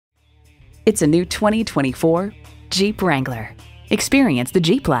It's a new 2024 Jeep Wrangler. Experience the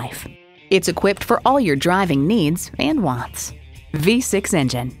Jeep life. It's equipped for all your driving needs and wants. V6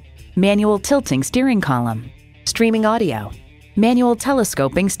 engine, manual tilting steering column, streaming audio, manual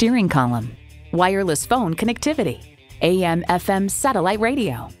telescoping steering column, wireless phone connectivity, AM/FM satellite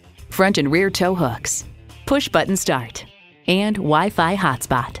radio, front and rear tow hooks, push-button start, and Wi-Fi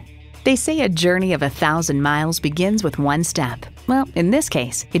hotspot. They say a journey of 1,000 miles begins with one step. Well, in this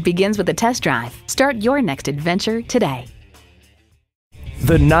case, it begins with a test drive. Start your next adventure today.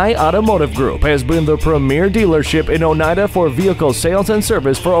 The Nye Automotive Group has been the premier dealership in Oneida for vehicle sales and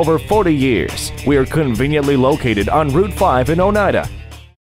service for over 40 years. We are conveniently located on Route 5 in Oneida.